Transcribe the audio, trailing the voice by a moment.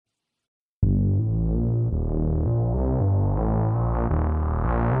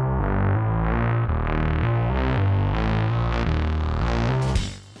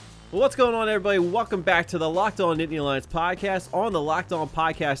What's going on, everybody? Welcome back to the Locked On Nittany Lions podcast on the Locked On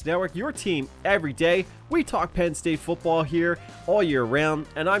Podcast Network, your team every day. We talk Penn State football here all year round,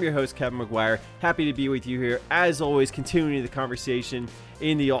 and I'm your host, Kevin McGuire. Happy to be with you here, as always, continuing the conversation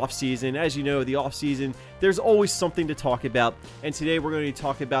in the offseason. As you know, the offseason, there's always something to talk about, and today we're going to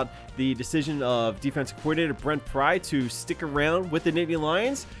talk about the decision of defensive coordinator Brent Pry to stick around with the Nittany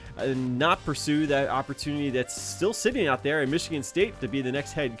Lions and not pursue that opportunity that's still sitting out there in Michigan State to be the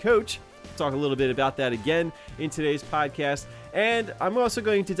next head coach. We'll talk a little bit about that again in today's podcast. And I'm also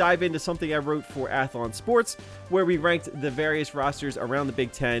going to dive into something I wrote for Athlon Sports, where we ranked the various rosters around the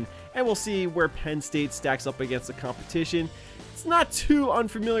Big Ten, and we'll see where Penn State stacks up against the competition. It's not too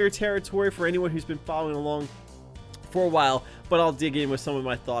unfamiliar territory for anyone who's been following along for a while, but I'll dig in with some of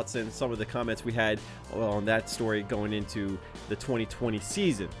my thoughts and some of the comments we had on that story going into the 2020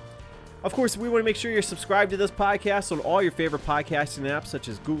 season. Of course, we want to make sure you're subscribed to this podcast on all your favorite podcasting apps such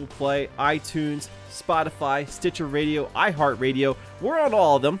as Google Play, iTunes, Spotify, Stitcher Radio, iHeartRadio. We're on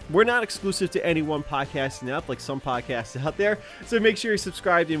all of them. We're not exclusive to any one podcasting app like some podcasts out there. So make sure you're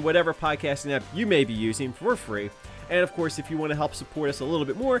subscribed in whatever podcasting app you may be using for free. And of course, if you want to help support us a little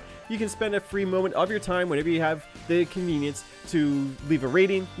bit more, you can spend a free moment of your time whenever you have the convenience to leave a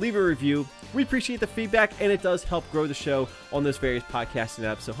rating, leave a review. We appreciate the feedback, and it does help grow the show on those various podcasting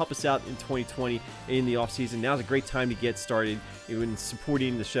apps. So help us out in 2020 in the offseason. Now's a great time to get started in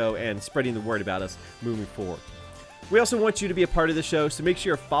supporting the show and spreading the word about us moving forward. We also want you to be a part of the show, so make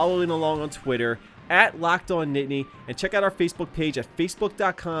sure you're following along on Twitter at Locked On Nittany, and check out our Facebook page at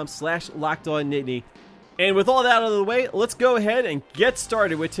facebook.com/LockedOnNittany. And with all that out of the way, let's go ahead and get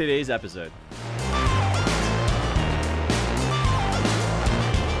started with today's episode.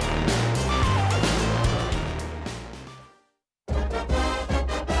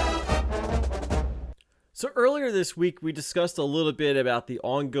 So earlier this week, we discussed a little bit about the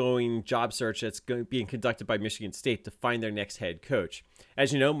ongoing job search that's being conducted by Michigan State to find their next head coach.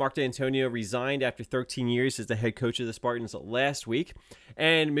 As you know, Mark Dantonio resigned after 13 years as the head coach of the Spartans last week,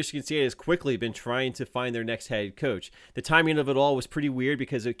 and Michigan State has quickly been trying to find their next head coach. The timing of it all was pretty weird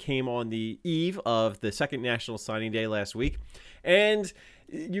because it came on the eve of the second National Signing Day last week, and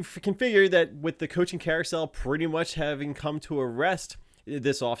you can figure that with the coaching carousel pretty much having come to a rest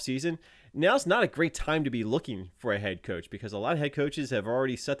this offseason, now's not a great time to be looking for a head coach because a lot of head coaches have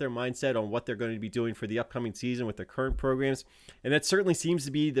already set their mindset on what they're going to be doing for the upcoming season with their current programs. And that certainly seems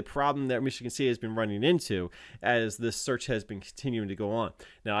to be the problem that Michigan State has been running into as this search has been continuing to go on.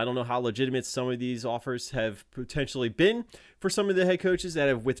 Now, I don't know how legitimate some of these offers have potentially been for some of the head coaches that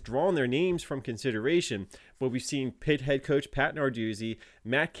have withdrawn their names from consideration, but we've seen Pitt head coach Pat Narduzzi,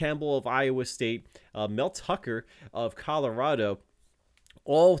 Matt Campbell of Iowa State, Mel Tucker of Colorado,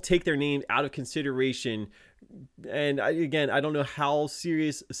 all take their name out of consideration. And I don't know how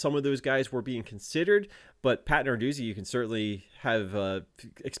serious some of those guys were being considered, but Pat Narduzzi, you can certainly have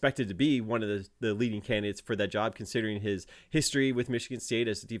expected to be one of the leading candidates for that job, considering his history with Michigan State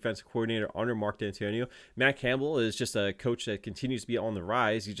as a defensive coordinator under Mark Dantonio. Matt Campbell is just a coach that continues to be on the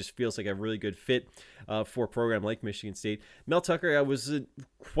rise. He just feels like a really good fit for a program like Michigan State. Mel Tucker, I wasn't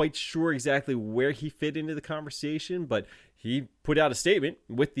quite sure exactly where he fit into the conversation, but he put out a statement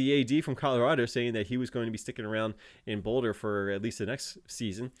with the AD from Colorado saying that he was going to be sticking around in Boulder for at least the next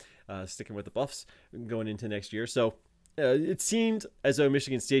season, sticking with the Buffs going into next year. So it seemed as though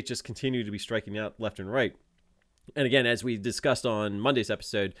Michigan State just continued to be striking out left and right. And again, as we discussed on Monday's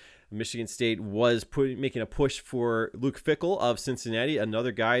episode, Michigan State was making a push for Luke Fickell of Cincinnati,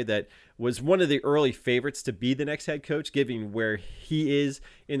 another guy that was one of the early favorites to be the next head coach, given where he is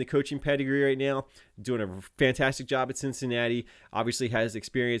in the coaching pedigree right now, doing a fantastic job at Cincinnati, obviously has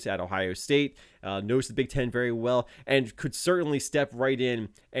experience at Ohio State, knows the Big Ten very well, and could certainly step right in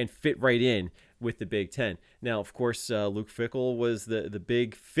and fit right in with the Big Ten. Now, of course, Luke Fickell was the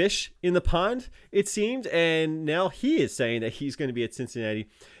big fish in the pond, it seemed, and now he is saying that he's going to be at Cincinnati.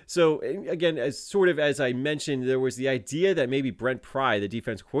 So, again, as I mentioned, there was the idea that maybe Brent Pry, the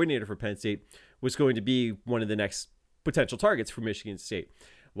defense coordinator for Penn State, was going to be one of the next potential targets for Michigan State.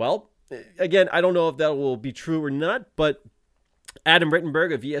 Well, again, I don't know if that will be true or not, but Adam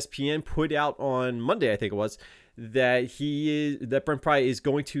Rittenberg of ESPN put out on Monday, I think it was, that Brent Pry is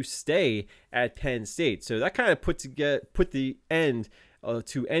going to stay at Penn State. So that kind of put the end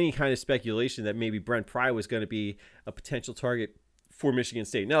to any kind of speculation that maybe Brent Pry was going to be a potential target for Michigan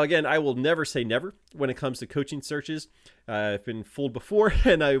State. Now, again, I will never say never when it comes to coaching searches. I've been fooled before,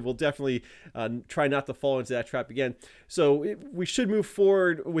 and I will definitely try not to fall into that trap again. So we should move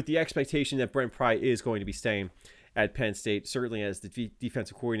forward with the expectation that Brent Pry is going to be staying at Penn State, certainly as the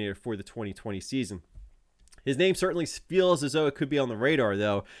defensive coordinator for the 2020 season. His name certainly feels as though it could be on the radar,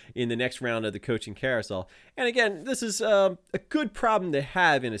 though, in the next round of the coaching carousel. And again, this is a good problem to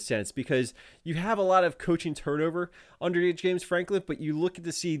have in a sense because you have a lot of coaching turnover under James Franklin, but you look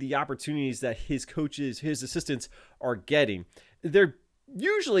to see the opportunities that his coaches, his assistants are getting. They're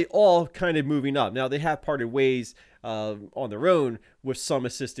usually all kind of moving up. Now, they have parted ways on their own with some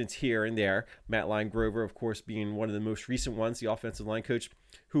assistants here and there. Matt Linegrover, of course, being one of the most recent ones, the offensive line coach,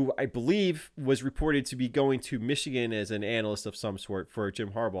 who I believe was reported to be going to Michigan as an analyst of some sort for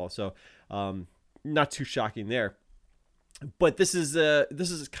Jim Harbaugh. So not too shocking there. But this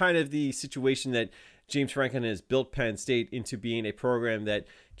is kind of the situation that James Franklin has built Penn State into being a program that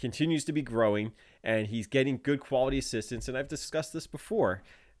continues to be growing, and he's getting good quality assistants. And I've discussed this before.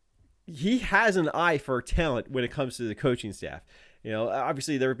 He has an eye for talent when it comes to the coaching staff. You know,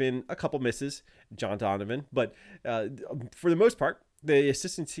 obviously there have been a couple misses, John Donovan, but for the most part, the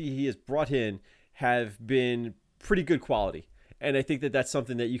assistants he has brought in have been pretty good quality. And I think that that's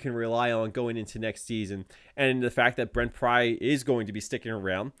something that you can rely on going into next season. And the fact that Brent Pry is going to be sticking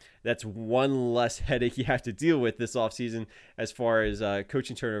around, that's one less headache you have to deal with this offseason as far as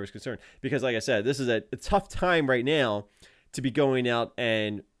coaching turnover is concerned. Because like I said, this is a tough time right now to be going out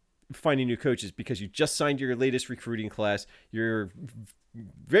and finding new coaches because you just signed your latest recruiting class. You're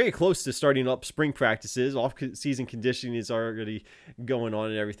very close to starting up spring practices. Off-season conditioning is already going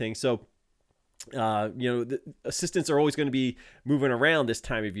on and everything. So, the assistants are always going to be moving around this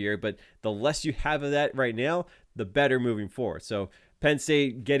time of year, but the less you have of that right now, the better moving forward. So Penn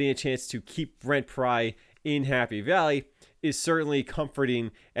State getting a chance to keep Brent Pry in Happy Valley is certainly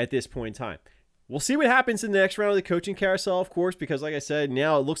comforting at this point in time. We'll see what happens in the next round of the coaching carousel, of course, because like I said,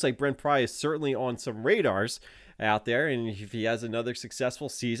 now it looks like Brent Pry is certainly on some radars out there. And if he has another successful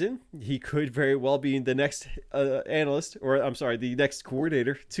season, he could very well be the next the next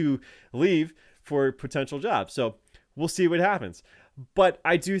coordinator to leave for potential jobs. So we'll see what happens. But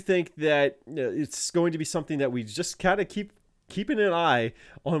I do think that it's going to be something that we just kind of keeping an eye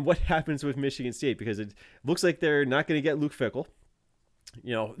on what happens with Michigan State, because it looks like they're not going to get Luke Fickell.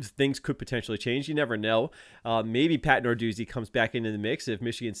 You know, things could potentially change. You never know. Maybe Pat Narduzzi comes back into the mix if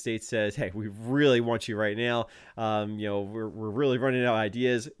Michigan State says, hey, we really want you right now. We're really running out of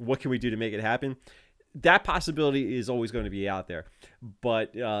ideas. What can we do to make it happen? That possibility is always going to be out there.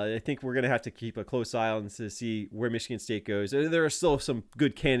 But I think we're going to have to keep a close eye on to see where Michigan State goes. There are still some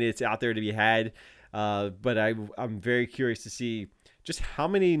good candidates out there to be had. But I'm very curious to see just how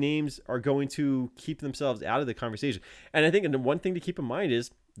many names are going to keep themselves out of the conversation. And I think the one thing to keep in mind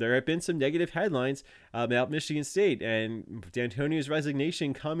is there have been some negative headlines about Michigan State, and D'Antonio's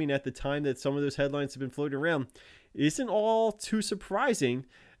resignation coming at the time that some of those headlines have been floating around isn't all too surprising.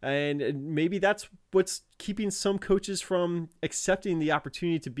 And maybe that's what's keeping some coaches from accepting the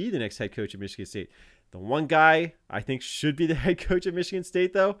opportunity to be the next head coach at Michigan State. The one guy I think should be the head coach at Michigan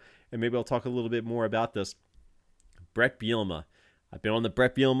State, though, and maybe I'll talk a little bit more about this, Bret Bielema. I've been on the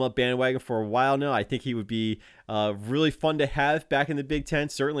Bret Bielema bandwagon for a while now. I think he would be really fun to have back in the Big Ten,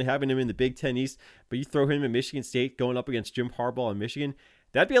 certainly having him in the Big Ten East. But you throw him in Michigan State going up against Jim Harbaugh in Michigan,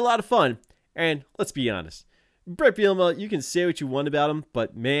 that'd be a lot of fun. And let's be honest, Bret Bielema, you can say what you want about him,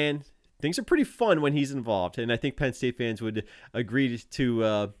 but man, things are pretty fun when he's involved. And I think Penn State fans would agree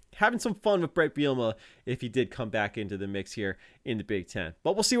to having some fun with Bret Bielema if he did come back into the mix here in the Big Ten.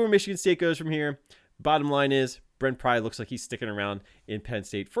 But we'll see where Michigan State goes from here. Bottom line is, Brent Pry looks like he's sticking around in Penn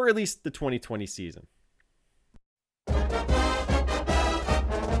State for at least the 2020 season.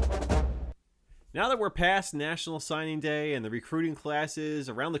 Now that we're past National Signing Day and the recruiting classes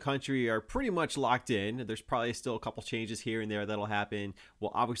around the country are pretty much locked in, there's probably still a couple changes here and there that'll happen.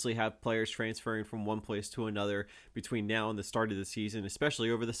 We'll obviously have players transferring from one place to another between now and the start of the season, especially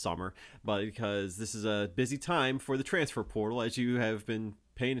over the summer, but because this is a busy time for the transfer portal, as you have been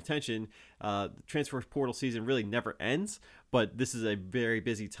paying attention, the transfer portal season really never ends, but this is a very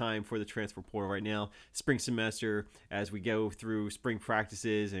busy time for the transfer portal right now. Spring semester, as we go through spring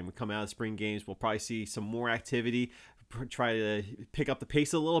practices and we come out of spring games, we'll probably see some more activity, try to pick up the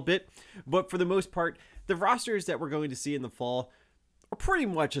pace a little bit. But for the most part, the rosters that we're going to see in the fall are pretty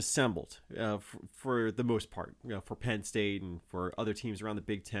much assembled for the most part. For Penn State and for other teams around the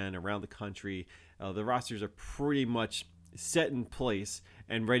Big Ten, around the country, the rosters are pretty much set in place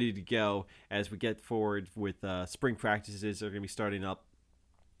and ready to go as we get forward with spring practices. They're going to be starting up,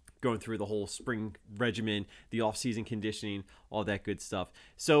 going through the whole spring regimen, the off-season conditioning, all that good stuff.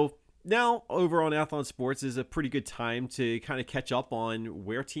 So now over on Athlon Sports is a pretty good time to kind of catch up on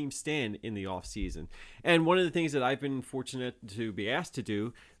where teams stand in the off-season. And one of the things that I've been fortunate to be asked to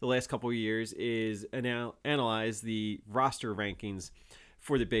do the last couple of years is analyze the roster rankings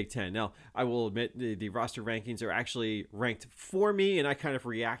for the Big Ten. Now, I will admit the roster rankings are actually ranked for me, and I kind of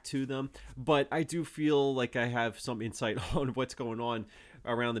react to them, but I do feel like I have some insight on what's going on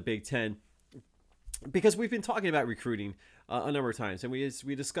around the Big Ten, because we've been talking about recruiting a number of times, and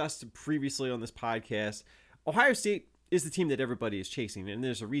we discussed previously on this podcast, Ohio State is the team that everybody is chasing, and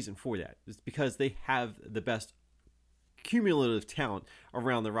there's a reason for that. It's because they have the best cumulative talent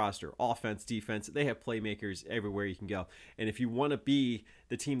around the roster, offense, defense. They have playmakers everywhere you can go, and if you want to be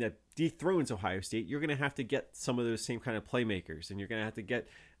the team that dethrones Ohio State, you're going to have to get some of those same kind of playmakers, and you're going to have to get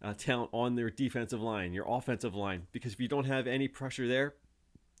talent on their defensive line, your offensive line, because if you don't have any pressure there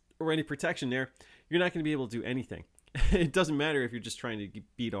or any protection there, you're not going to be able to do anything. It doesn't matter if you're just trying to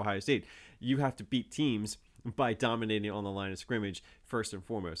beat Ohio State. You have to beat teams by dominating on the line of scrimmage first and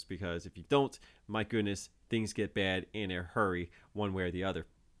foremost, because if you don't, my goodness, things get bad in a hurry one way or the other.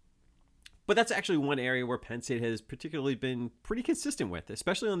 But that's actually one area where Penn State has particularly been pretty consistent with,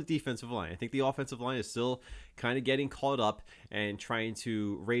 especially on the defensive line. I think the offensive line is still kind of getting caught up and trying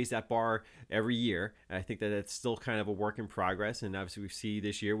to raise that bar every year. And I think that it's still kind of a work in progress. And obviously we see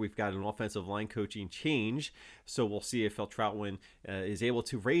this year we've got an offensive line coaching change. So we'll see if Phil Troutwin is able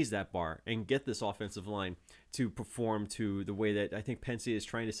to raise that bar and get this offensive line to perform to the way that I think Penn State is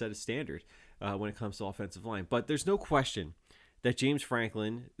trying to set a standard when it comes to offensive line. But there's no question that James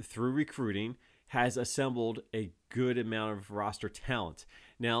Franklin, through recruiting, has assembled a good amount of roster talent.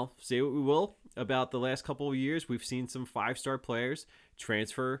 Now, say what we will about the last couple of years, we've seen some five-star players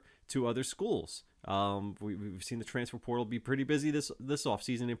transfer to other schools. We've seen the transfer portal be pretty busy this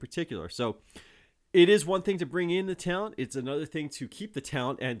offseason in particular. So it is one thing to bring in the talent. It's another thing to keep the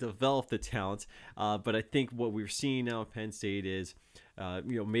talent and develop the talent. But I think what we're seeing now at Penn State is,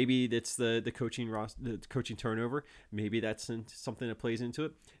 maybe that's the coaching turnover. Maybe that's something that plays into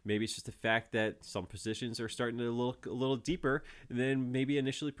it. Maybe it's just the fact that some positions are starting to look a little deeper than maybe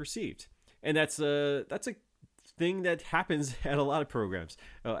initially perceived. And that's a thing that happens at a lot of programs.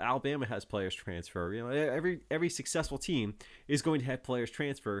 Alabama has players transfer. Every successful team is going to have players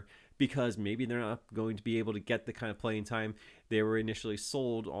transfer, because maybe they're not going to be able to get the kind of playing time they were initially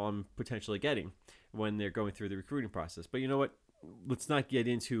sold on potentially getting when they're going through the recruiting process. But you know what? Let's not get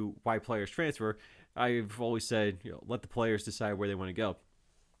into why players transfer. I've always said, let the players decide where they want to go.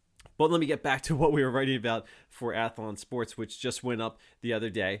 But let me get back to what we were writing about for Athlon Sports, which just went up the other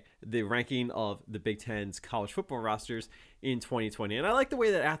day, the ranking of the Big Ten's college football rosters in 2020. And I like the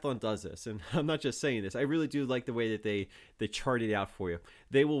way that Athlon does this. And I'm not just saying this. I really do like the way that they chart it out for you.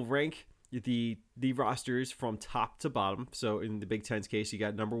 They will rank the rosters from top to bottom. So in the Big Ten's case, you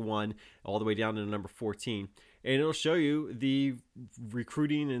got number 1 all the way down to number 14. And it'll show you the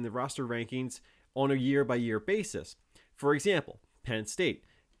recruiting and the roster rankings on a year-by-year basis. For example, Penn State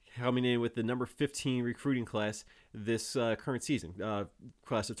coming in with the number 15 recruiting class this current season,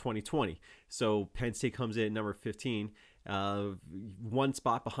 class of 2020. So Penn State comes in at number 15, one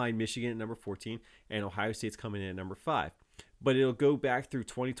spot behind Michigan at number 14, and Ohio State's coming in at number 5. But it'll go back through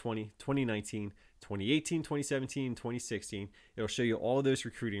 2020, 2019, 2018, 2017, 2016. It'll show you all of those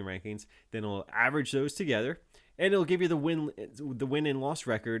recruiting rankings. Then it'll average those together, and it'll give you the win and loss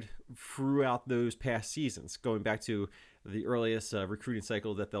record throughout those past seasons, going back to the earliest recruiting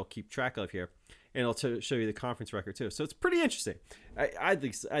cycle that they'll keep track of here. And it'll show you the conference record too. So it's pretty interesting. I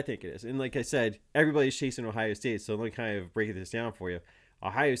think it is. And like I said, everybody's chasing Ohio State. So let me kind of break this down for you.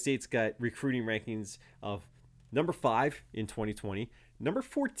 Ohio State's got recruiting rankings of number 5 in 2020, number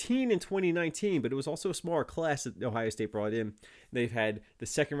 14 in 2019, but it was also a smaller class that Ohio State brought in. They've had the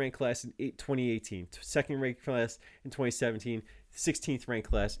second-ranked class in 2018, second-ranked class in 2017, 16th-ranked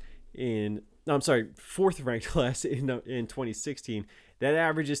class fourth-ranked class in 2016. That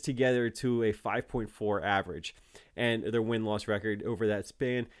averages together to a 5.4 average, and their win-loss record over that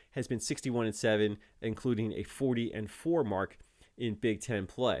span has been 61-7, including a 40-4 mark in Big Ten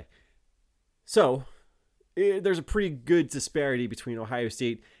play. So there's a pretty good disparity between Ohio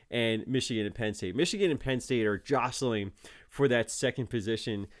State and Michigan and Penn State. Michigan and Penn State are jostling for that second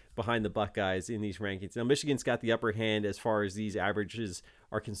position behind the Buckeyes in these rankings. Now, Michigan's got the upper hand as far as these averages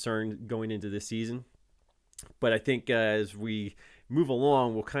are concerned going into this season. But I think as we move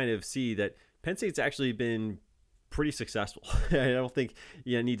along, we'll kind of see that Penn State's actually been pretty successful. I don't think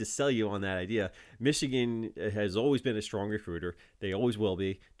I need to sell you on that idea. Michigan has always been a strong recruiter. They always will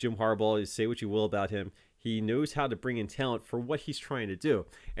be. Jim Harbaugh, say what you will about him, he knows how to bring in talent for what he's trying to do.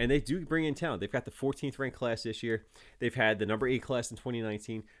 And they do bring in talent. They've got the 14th ranked class this year. They've had the number 8 class in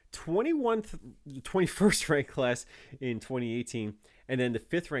 2019, 21st ranked class in 2018, and then the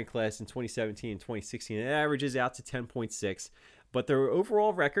 5th ranked class in 2017 and 2016. It averages out to 10.6. But their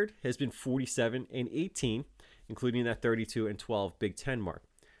overall record has been 47-18, including that 32-12 Big Ten mark.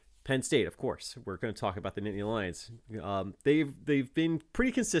 Penn State, of course, we're going to talk about the Nittany Lions. They've been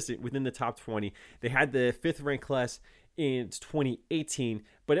pretty consistent within the top 20. They had the 5th ranked class in 2018,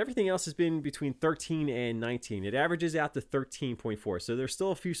 but everything else has been between 13 and 19. It averages out to 13.4, so they're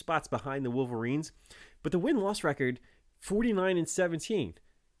still a few spots behind the Wolverines, but the win-loss record, 49-17.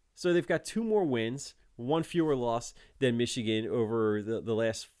 So they've got 2 more wins, 1 fewer loss than Michigan over the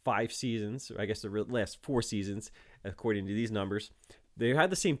last 5 seasons, or I guess the last 4 seasons, according to these numbers. They had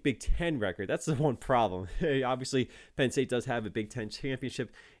the same Big Ten record. That's the one problem. Obviously, Penn State does have a Big Ten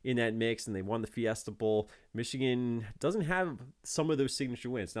championship in that mix, and they won the Fiesta Bowl. Michigan doesn't have some of those signature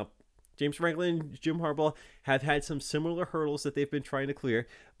wins. Now, James Franklin, Jim Harbaugh have had some similar hurdles that they've been trying to clear,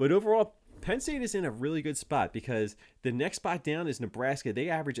 but overall, Penn State is in a really good spot because the next spot down is Nebraska. They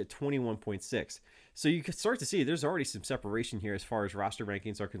average at 21.6. So you can start to see there's already some separation here as far as roster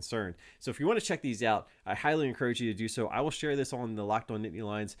rankings are concerned. So if you want to check these out, I highly encourage you to do so. I will share this on the Locked On Nittany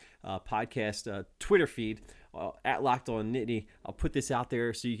Lions podcast Twitter feed at Locked On Nittany. I'll put this out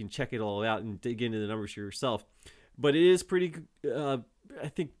there so you can check it all out and dig into the numbers for yourself. But it is pretty, I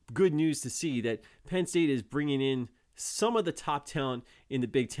think, good news to see that Penn State is bringing in some of the top talent in the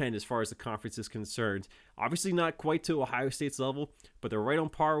Big Ten as far as the conference is concerned. Obviously not quite to Ohio State's level, but they're right on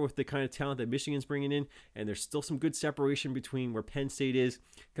par with the kind of talent that Michigan's bringing in, and there's still some good separation between where Penn State is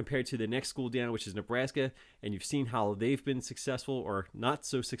compared to the next school down, which is Nebraska, and you've seen how they've been successful or not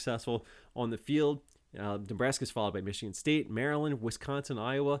so successful on the field. Nebraska's followed by Michigan State, Maryland, Wisconsin,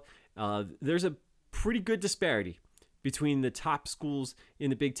 Iowa. There's a pretty good disparity between the top schools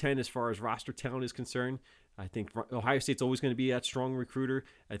in the Big Ten as far as roster talent is concerned. I think Ohio State's always going to be that strong recruiter.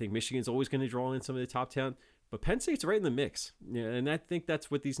 I think Michigan's always going to draw in some of the top talent. But Penn State's right in the mix. Yeah, and I think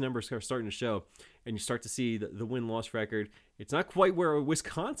that's what these numbers are starting to show. And you start to see the win-loss record. It's not quite where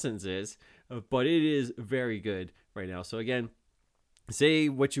Wisconsin's is, but it is very good right now. So again, say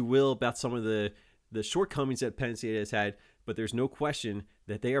what you will about some of the shortcomings that Penn State has had, but there's no question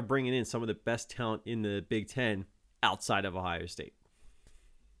that they are bringing in some of the best talent in the Big Ten outside of Ohio State.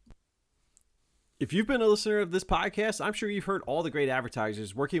 If you've been a listener of this podcast, I'm sure you've heard all the great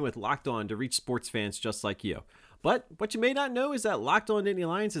advertisers working with Locked On to reach sports fans just like you. But what you may not know is that Locked On Nittany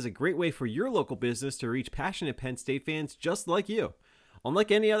Lions is a great way for your local business to reach passionate Penn State fans just like you. Unlike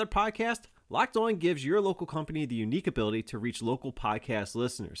any other podcast, Locked On gives your local company the unique ability to reach local podcast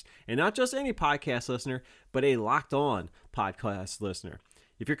listeners. And not just any podcast listener, but a Locked On podcast listener.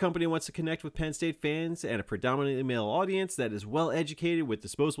 If your company wants to connect with Penn State fans and a predominantly male audience that is well educated with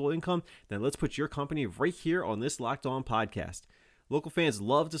disposable income, then let's put your company right here on this Locked On podcast. Local fans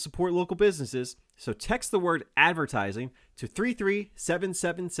love to support local businesses, so text the word advertising to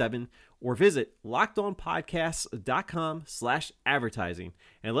 33777 or visit lockedonpodcasts.com/advertising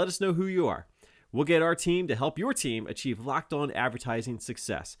and let us know who you are. We'll get our team to help your team achieve Locked On advertising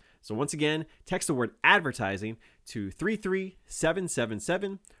success. So once again, text the word advertising to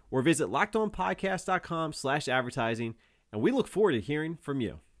 33777 or visit lockedonpodcast.com/advertising, and we look forward to hearing from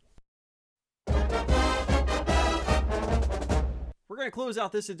you. We're going to close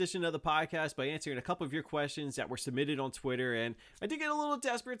out this edition of the podcast by answering a couple of your questions that were submitted on Twitter. And I did get a little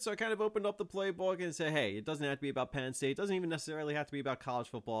desperate, so I kind of opened up the playbook and said, hey, it doesn't have to be about Penn State. It doesn't even necessarily have to be about college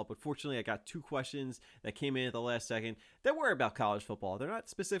football. But fortunately, I got 2 questions that came in at the last second that were about college football. They're not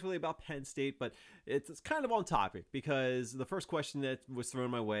specifically about Penn State, but it's kind of on topic because the first question that was thrown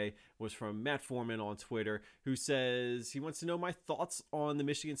my way was from Matt Foreman on Twitter, who says he wants to know my thoughts on the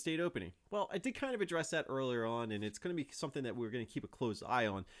Michigan State opening. Well, I did kind of address that earlier on, and it's going to be something that we're going to keep a close eye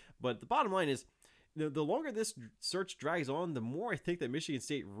on. But the bottom line is, the longer this search drags on, the more I think that Michigan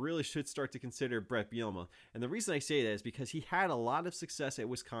State really should start to consider Bret Bielema. And the reason I say that is because he had a lot of success at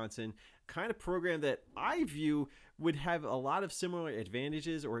Wisconsin, kind of program that I view would have a lot of similar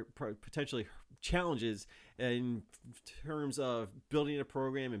advantages or potentially challenges in terms of building a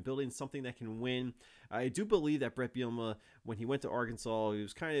program and building something that can win. I do believe that Bret Bielema, when he went to Arkansas, he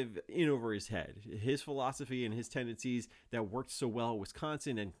was kind of in over his head. His philosophy and his tendencies that worked so well at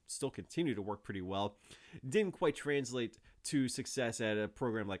Wisconsin and still continue to work pretty well didn't quite translate to success at a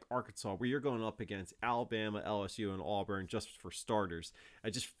program like Arkansas, where you're going up against Alabama, LSU, and Auburn just for starters. I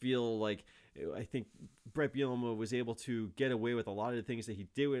just feel like I think Bret Bielema was able to get away with a lot of the things that he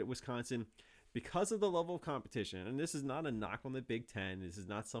did at Wisconsin because of the level of competition. And this is not a knock on the Big Ten. This is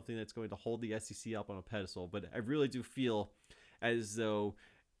not something that's going to hold the SEC up on a pedestal. But I really do feel as though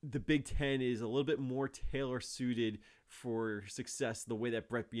the Big Ten is a little bit more tailor-suited for success the way that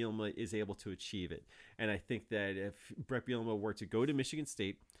Bret Bielema is able to achieve it. And I think that if Bret Bielema were to go to Michigan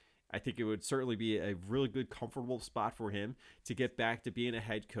State, I think it would certainly be a really good, comfortable spot for him to get back to being a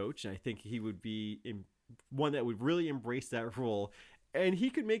head coach. And I think he would be one that would really embrace that role, and he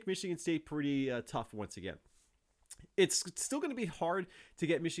could make Michigan State pretty tough once again. It's still going to be hard to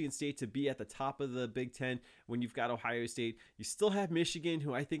get Michigan State to be at the top of the Big Ten when you've got Ohio State. You still have Michigan,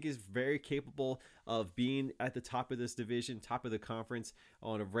 who I think is very capable of being at the top of this division, top of the conference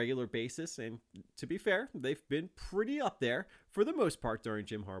on a regular basis. And to be fair, they've been pretty up there for the most part during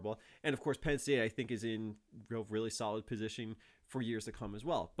Jim Harbaugh. And of course, Penn State, I think, is in really solid position for years to come as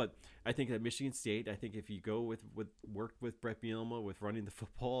well. But I think that Michigan State, I think if you go with work with Brett Bielema with running the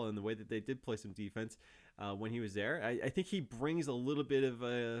football and the way that they did play some defense when he was there, I think he brings a little bit of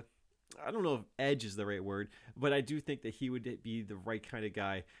a, I don't know if edge is the right word, but I do think that he would be the right kind of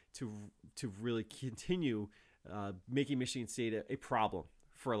guy to really continue making Michigan State a problem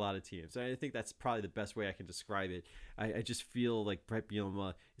for a lot of teams. I think that's probably the best way I can describe it. I just feel like Brett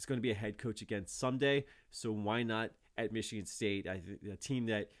Bielema is going to be a head coach again someday, so why not at Michigan State, a team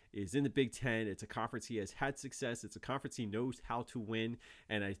that is in the Big Ten. It's a conference he has had success. It's a conference he knows how to win,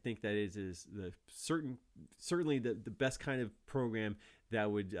 and I think that is the certainly the best kind of program that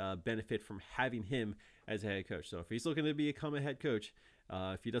would benefit from having him as a head coach. So if he's looking to become a head coach,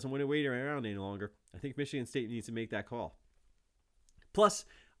 if he doesn't want to wait around any longer, I think Michigan State needs to make that call. Plus,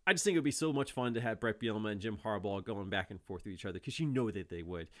 I just think it would be so much fun to have Brett Bielema and Jim Harbaugh going back and forth with each other, because you know that they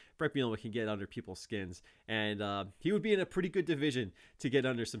would. Brett Bielema can get under people's skins, and he would be in a pretty good division to get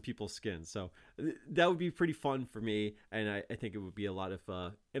under some people's skins. So that would be pretty fun for me, and I think it would be a lot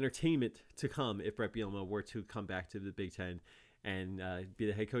of entertainment to come if Brett Bielema were to come back to the Big Ten and be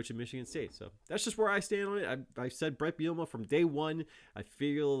the head coach of Michigan State. So that's just where I stand on it. I've said Brett Bielema from day one. I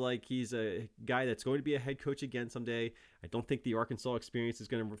feel like he's a guy that's going to be a head coach again someday. I don't think the Arkansas experience is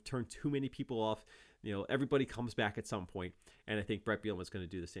going to turn too many people off. You know, everybody comes back at some point, and I think Brett Bielema is going to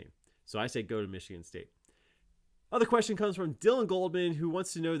do the same. So I say go to Michigan State. Other question comes from Dylan Goldman, who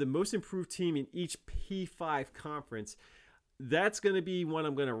wants to know the most improved team in each P5 conference. That's going to be one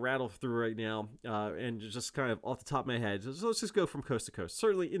I'm going to rattle through right now, and just kind of off the top of my head. So let's just go from coast to coast.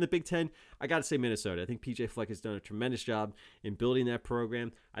 Certainly in the Big Ten, I got to say Minnesota. I think PJ Fleck has done a tremendous job in building that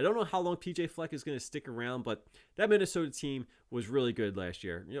program. I don't know how long PJ Fleck is going to stick around, but that Minnesota team was really good last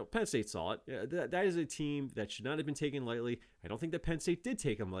year. You know, Penn State saw it. That is a team that should not have been taken lightly. I don't think that Penn State did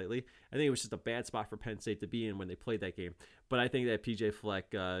take them lightly. I think it was just a bad spot for Penn State to be in when they played that game. But I think that PJ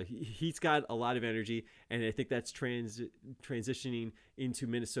Fleck, he's got a lot of energy, and I think that's transitioning into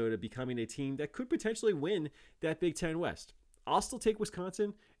Minnesota becoming a team that could potentially win that Big Ten West. I'll still take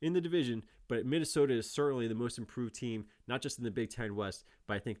Wisconsin in the division, but Minnesota is certainly the most improved team, not just in the Big Ten West,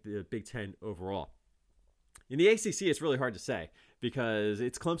 but I think the Big Ten overall. In the ACC, it's really hard to say because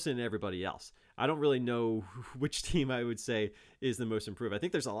it's Clemson and everybody else. I don't really know which team I would say is the most improved. I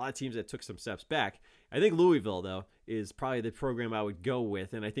think there's a lot of teams that took some steps back. I think Louisville, though, is probably the program I would go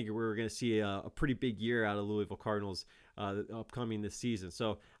with, and I think we're going to see a pretty big year out of Louisville Cardinals upcoming this season.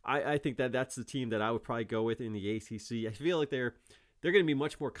 So I think that that's the team that I would probably go with in the ACC. I feel like they're going to be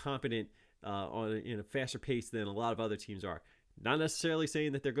much more competent in a faster pace than a lot of other teams are. Not necessarily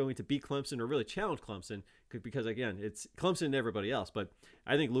saying that they're going to beat Clemson or really challenge Clemson, because, again, it's Clemson and everybody else. But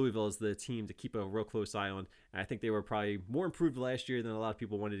I think Louisville is the team to keep a real close eye on. I think they were probably more improved last year than a lot of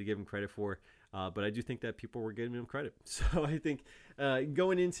people wanted to give them credit for. But I do think that people were giving them credit. So I think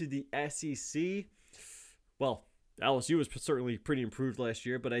going into the SEC, well, LSU was certainly pretty improved last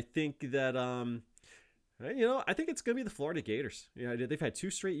year. But I think that I think it's going to be the Florida Gators. They've had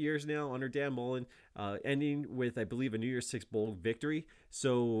 2 straight years now under Dan Mullen, ending with, I believe, a New Year's Six Bowl victory.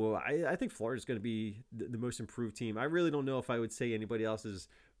 So I think Florida is going to be the most improved team. I really don't know if I would say anybody else is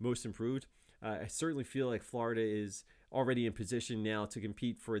most improved. I certainly feel like Florida is already in position now to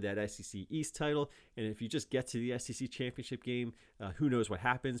compete for that SEC East title. And if you just get to the SEC championship game, who knows what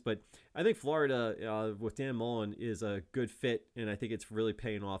happens. But I think Florida, with Dan Mullen, is a good fit, and I think it's really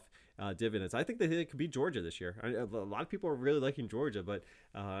paying off dividends. I think that they could beat Georgia this year. A lot of people are really liking Georgia, but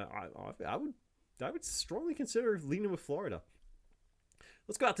I would strongly consider leaning with Florida.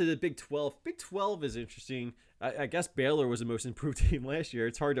 Let's go out to the Big 12. Big 12 is interesting. I guess Baylor was the most improved team last year.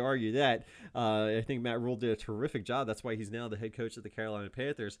 It's hard to argue that. I think Matt Rule did a terrific job. That's why he's now the head coach of the Carolina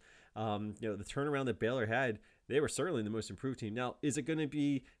Panthers. The turnaround that Baylor had, they were certainly the most improved team. Now, is it going to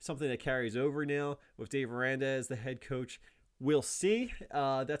be something that carries over now with Dave Aranda as the head coach? We'll see.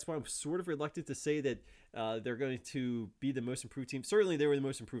 That's why I'm sort of reluctant to say that they're going to be the most improved team. Certainly, they were the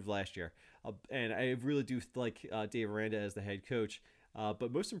most improved last year. And I really do like Dave Aranda as the head coach.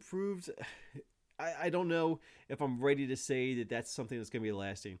 But most improved, I don't know if I'm ready to say that that's something that's going to be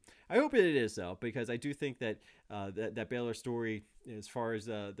lasting. I hope it is, though, because I do think that that Baylor story, as far as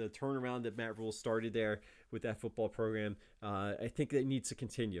the turnaround that Matt Rule started there with that football program, I think that needs to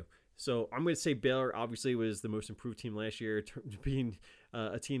continue. So I'm going to say Baylor obviously was the most improved team last year, being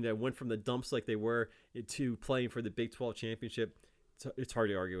a team that went from the dumps like they were to playing for the Big 12 championship. It's hard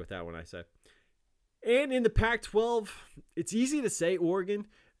to argue with that one, I say. And in the Pac-12, it's easy to say Oregon,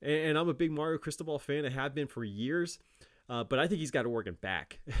 and I'm a big Mario Cristobal fan. I have been for years. But I think he's got Oregon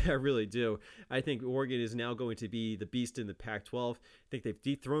back. I really do. I think Oregon is now going to be the beast in the Pac-12. I think they've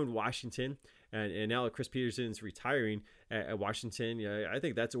dethroned Washington, and now that Chris Peterson's retiring at Washington, I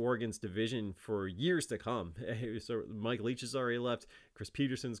think that's Oregon's division for years to come. So Mike Leach has already left. Chris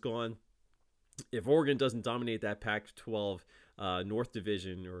Peterson's gone. If Oregon doesn't dominate that Pac-12 North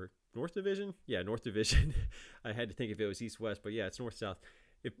Division or North Division? Yeah, North Division. I had to think if it was East-West, but yeah, it's North-South.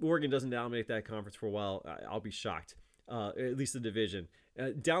 If Oregon doesn't dominate that conference for a while, I'll be shocked. At least the division.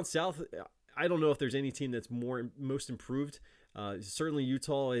 Down south, I don't know if there's any team that's most improved. Certainly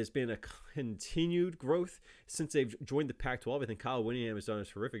Utah has been a continued growth since they've joined the Pac-12. I think Kyle Whittingham has done a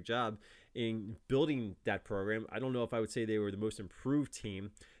terrific job in building that program. I don't know if I would say they were the most improved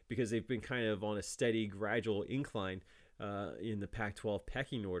team because they've been kind of on a steady, gradual incline in the Pac-12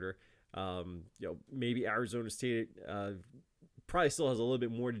 pecking order. Maybe Arizona State probably still has a little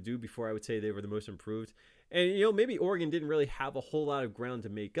bit more to do before I would say they were the most improved. And, maybe Oregon didn't really have a whole lot of ground to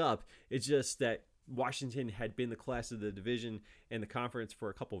make up. It's just that Washington had been the class of the division and the conference for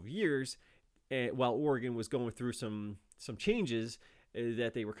a couple of years, and while Oregon was going through some changes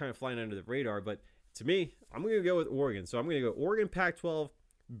that they were kind of flying under the radar. But to me, I'm going to go with Oregon. So I'm going to go Oregon Pac-12,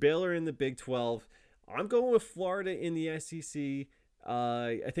 Baylor in the Big 12. I'm going with Florida in the SEC.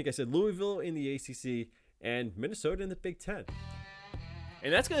 I think I said Louisville in the ACC, and Minnesota in the Big 10.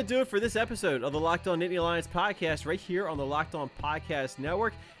 And that's going to do it for this episode of the Locked On Nittany Lions podcast right here on the Locked On Podcast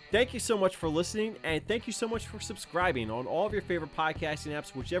Network. Thank you so much for listening, and thank you so much for subscribing on all of your favorite podcasting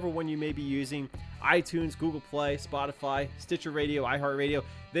apps, whichever one you may be using, iTunes, Google Play, Spotify, Stitcher Radio, iHeartRadio.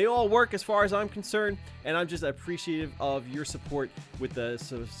 They all work as far as I'm concerned, and I'm just appreciative of your support with the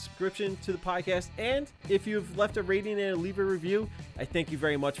subscription to the podcast. And if you've left a rating and leave a review, I thank you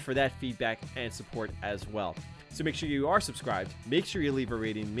very much for that feedback and support as well. So make sure you are subscribed, make sure you leave a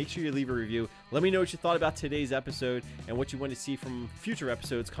rating, make sure you leave a review. Let me know what you thought about today's episode and what you want to see from future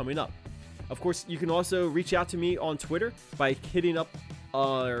episodes coming up. Of course, you can also reach out to me on Twitter by hitting up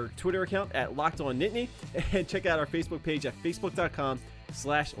our Twitter account at Locked On Nittany, and check out our Facebook page at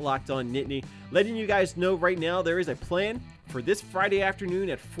facebook.com/LockedOnNittany. Letting you guys know right now there is a plan for this Friday afternoon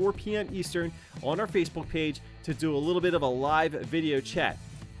at 4 p.m. Eastern on our Facebook page to do a little bit of a live video chat.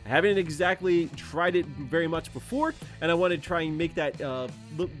 I haven't exactly tried it very much before, and I want to try and make that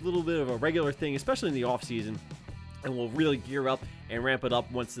little bit of a regular thing, especially in the off season, and we'll really gear up and ramp it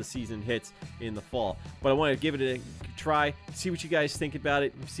up once the season hits in the fall. But I want to give it a try, see what you guys think about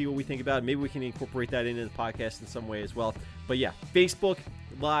it, see what we think about it. Maybe we can incorporate that into the podcast in some way as well. But yeah, Facebook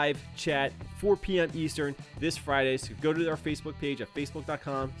live chat, 4 p.m. Eastern this Friday. So go to our Facebook page at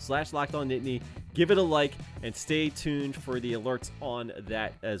facebook.com/LockedOnNittany. Give it a like and stay tuned for the alerts on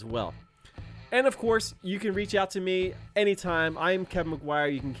that as well. And of course, you can reach out to me anytime. I'm Kevin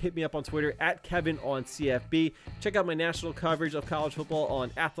McGuire. You can hit me up on Twitter at KevinOnCFB. Check out my national coverage of college football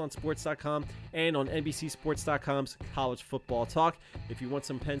on athlonsports.com and on NBCSports.com's College Football Talk. If you want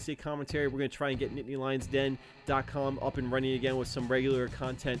some Penn State commentary, we're going to try and get NittanyLionsDen.com up and running again with some regular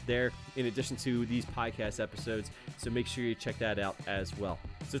content there in addition to these podcast episodes. So make sure you check that out as well.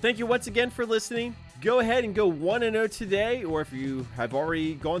 So thank you once again for listening. Go ahead and go 1-0 today, or if you have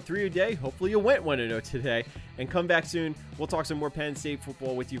already gone through your day, hopefully you went 1-0 today, and come back soon. We'll talk some more Penn State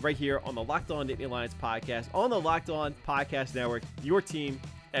football with you right here on the Locked On Nittany Lions podcast on the Locked On Podcast Network, your team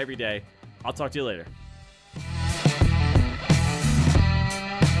every day. I'll talk to you later.